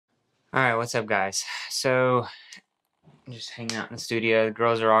All right, what's up, guys? So, I'm just hanging out in the studio. The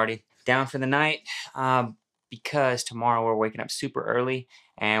girls are already down for the night because tomorrow we're waking up super early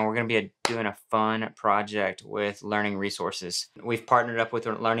and we're going to be doing a fun project with Learning Resources. We've partnered up with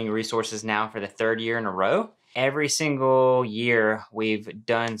Learning Resources now for the 3rd year in a row. Every single year we've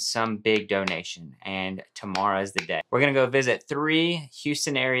done some big donation, and tomorrow is the day. We're going to go visit 3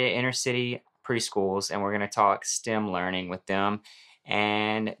 Houston area inner city preschools, and we're going to talk STEM learning with them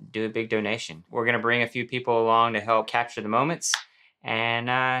and do a big donation. We're gonna bring a few people along to help capture the moments, and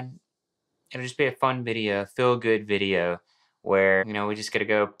it'll just be a fun video, feel-good video, where we just gotta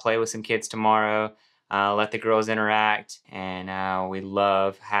go play with some kids tomorrow, let the girls interact, and we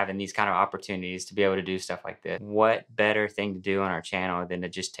love having these kind of opportunities to be able to do stuff like this. What better thing to do on our channel than to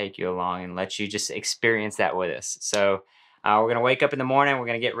just take you along and let you just experience that with us? So we're gonna wake up in the morning, we're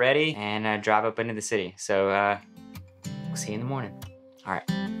gonna get ready, and drive up into the city. So we'll see you in the morning. All right.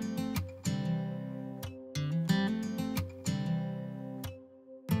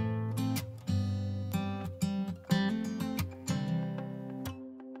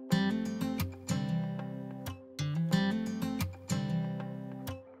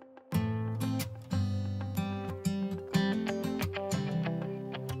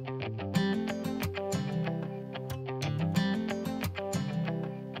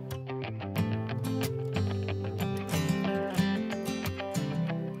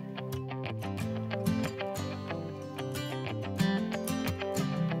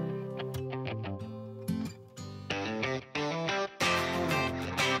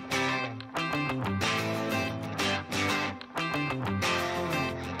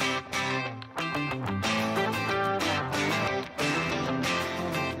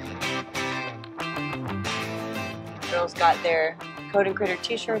 Girls got their Code and Critter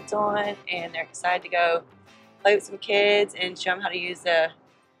t-shirts on, and they're excited to go play with some kids and show them how to use the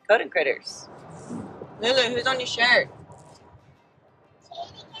Code and Critters. Lulu, who's on your shirt?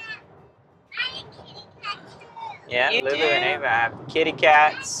 Yeah, You Lulu do? and Ava have kitty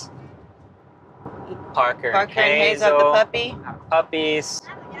cats. Parker and Hazel, the puppy. have puppies.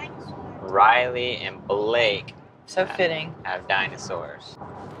 Riley and Blayke So fitting. have dinosaurs.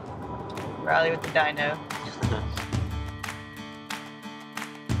 Riley with the dino.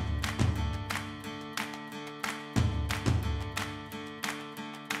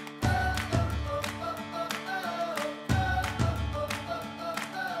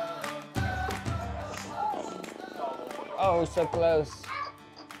 Oh, so close.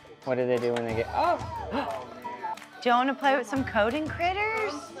 What do they do when they get... Oh! Do you want to play with some Code and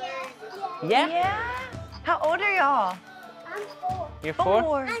Critters? Yeah? Yeah? How old are y'all? I'm 4. You're 4?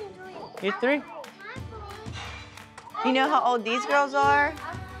 4. I'm 3. You're 3? You know how old these girls are?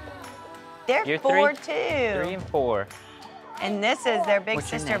 They're You're 4 3? too. 3 and 4. And this is their big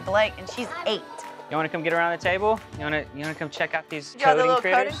What's your sister name? Blayke, and she's 8. You want to come get around the table? You want to come check out these You got the coding little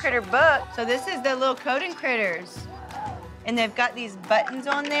critters? Code and Critter book. So this is the little Code and Critters. And they've got these buttons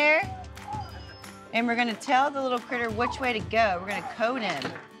on there. And we're gonna tell the little critter which way to go. We're gonna code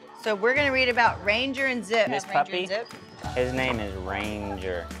him. So we're gonna read about Ranger and Zip. This Ranger puppy? and Zip. His name is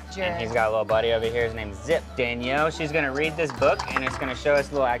Ranger. Sure. And he's got a little buddy over here. His name's Zip. Danielle, she's gonna read this book and it's gonna show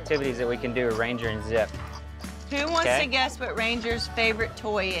us little activities that we can do with Ranger and Zip. Who wants Okay. to guess what Ranger's favorite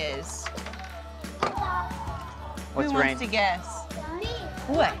toy is? What's Who wants to guess? Me.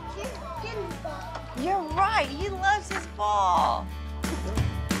 What? Jim's ball. You're right, he loves his ball.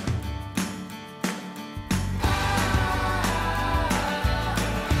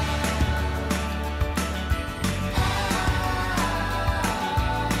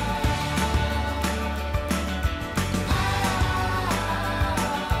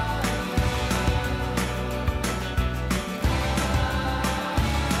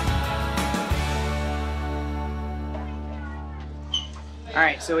 All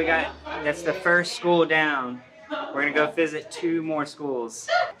right, so that's the first school down. We're gonna go visit 2 more schools.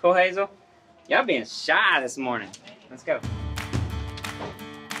 Cool, Hazel? Y'all being shy this morning. Let's go.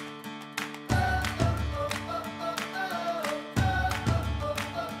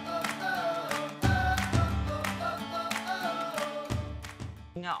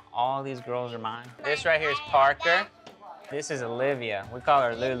 You know, all these girls are mine. This right here is Parker. This is Olivia. We call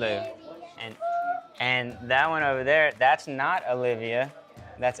her Lulu. And that one over there, that's not Olivia.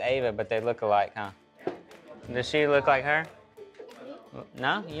 That's Ava, but they look alike, huh? Does she look like her?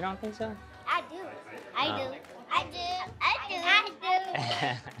 No? You don't think so? I do. I do. I do. I do.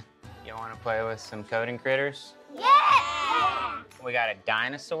 I do. You want to play with some coding critters? Yeah! We got a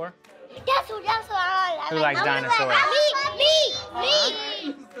dinosaur. That's what I like. Who likes dinosaurs? Me.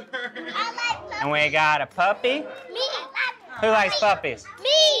 I like And we got a puppy. me. Who likes puppies?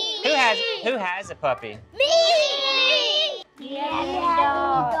 Me. Who Who has a puppy? Me!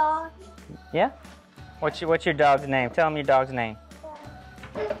 Yeah. Yeah? What's your dog's name? Tell him your dog's name.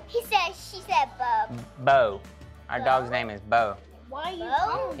 She said Bub. Bo. Our dog's name is Bo. Why are you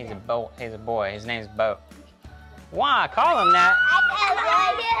calling He's a boy. His name's Bo. Why? Call him that.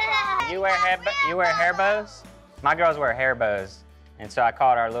 You wear hair bows? My girls wear hair bows. And so I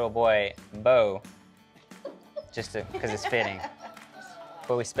called our little boy Bo. Just because it's fitting.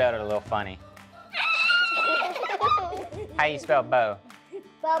 But we spelled it a little funny. How you spell Bo?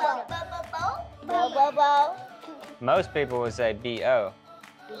 Bo. Most people would say B-O.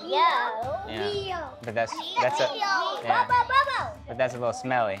 Yeah. But that's a little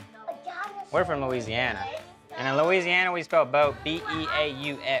smelly. We're from Louisiana. And in Louisiana we spell boat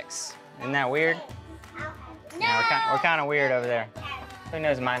B-E-A-U-X. Isn't that weird? Yeah, we're kind of weird over there. Who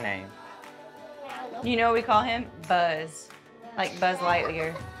knows my name? You know what we call him? Buzz. Like Buzz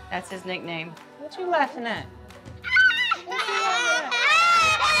Lightyear. That's his nickname. What you laughing at?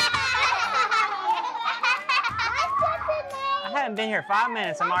 I haven't been here 5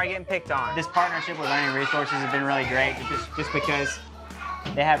 minutes, I'm already getting picked on. This partnership with Learning Resources has been really great just because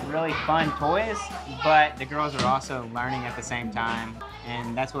they have really fun toys, but the girls are also learning at the same time,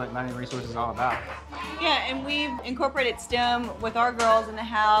 and that's what Learning Resources is all about. Yeah, and we've incorporated STEM with our girls in the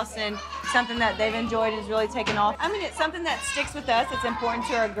house, and something that they've enjoyed has really taken off. I mean, it's something that sticks with us. It's important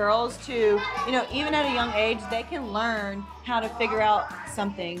to our girls to, you know, even at a young age, they can learn how to figure out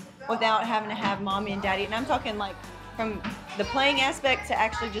something without having to have mommy and daddy. And I'm talking like from the playing aspect to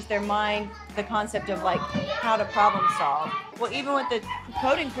actually just their mind, the concept of like how to problem solve. Well, even with the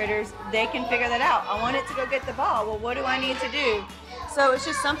coding critters, they can figure that out. I want it to go get the ball. Well, what do I need to do? So it's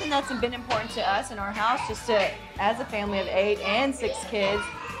just something that's been important to us in our house, just to, as a family of 8 and 6 kids,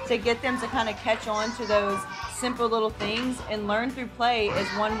 to get them to kind of catch on to those simple little things, and learn through play is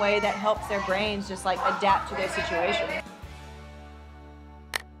one way that helps their brains just like adapt to those situations.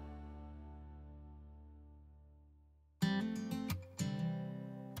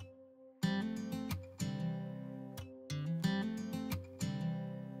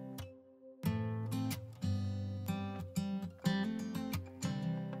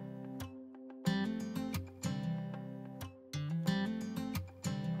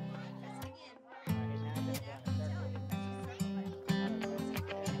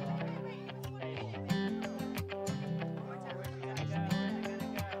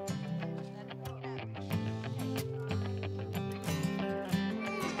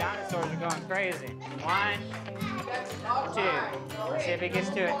 Dinosaurs are going crazy. 1, 2. Let's see if he gets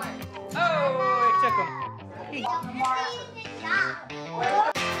to it. Oh, it took him.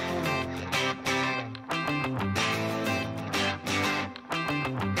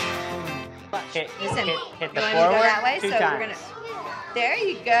 Hit the forward that way, 2 so times. we're gonna. There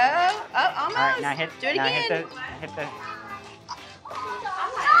you go. Oh, almost. All right, now hit. Do it now again. hit the.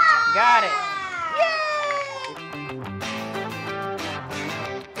 Got it.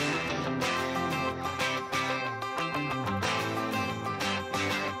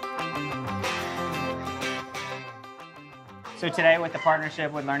 So today, with the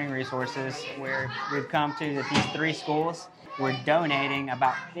partnership with Learning Resources, we've come to these 3 schools. We're donating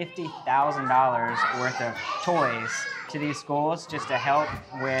about $50,000 worth of toys to these schools just to help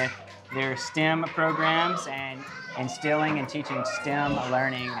with their STEM programs and instilling and teaching STEM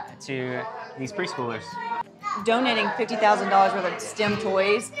learning to these preschoolers. Donating $50,000 worth of STEM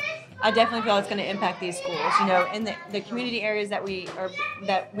toys, I definitely feel it's going to impact these schools. You know, in the community areas that we are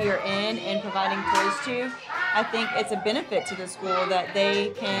in and providing toys to, I think it's a benefit to the school that they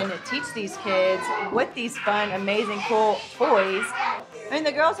can teach these kids with these fun, amazing, cool toys. I mean,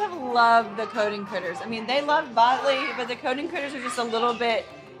 the girls have loved the coding critters. I mean, they love Botley, but the coding critters are just a little bit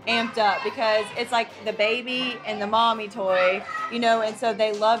amped up because it's like the baby and the mommy toy, you know, and so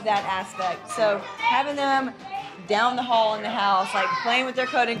they love that aspect. So having them down the hall in the house, like playing with their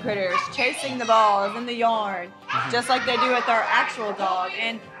coding critters, chasing the balls in the yard, just like they do with our actual dog.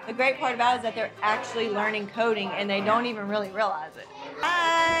 And the great part about it is that they're actually learning coding and they don't even really realize it.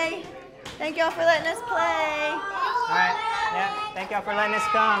 Hi! Thank y'all for letting us play. All right, yeah, thank y'all for letting us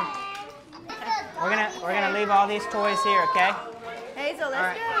come. We're gonna leave all these toys here, okay? Hazel,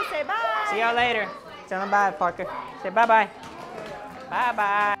 let's go. Say bye. See y'all later. Tell them bye, Parker. Say bye-bye.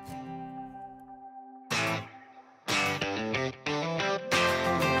 Bye-bye.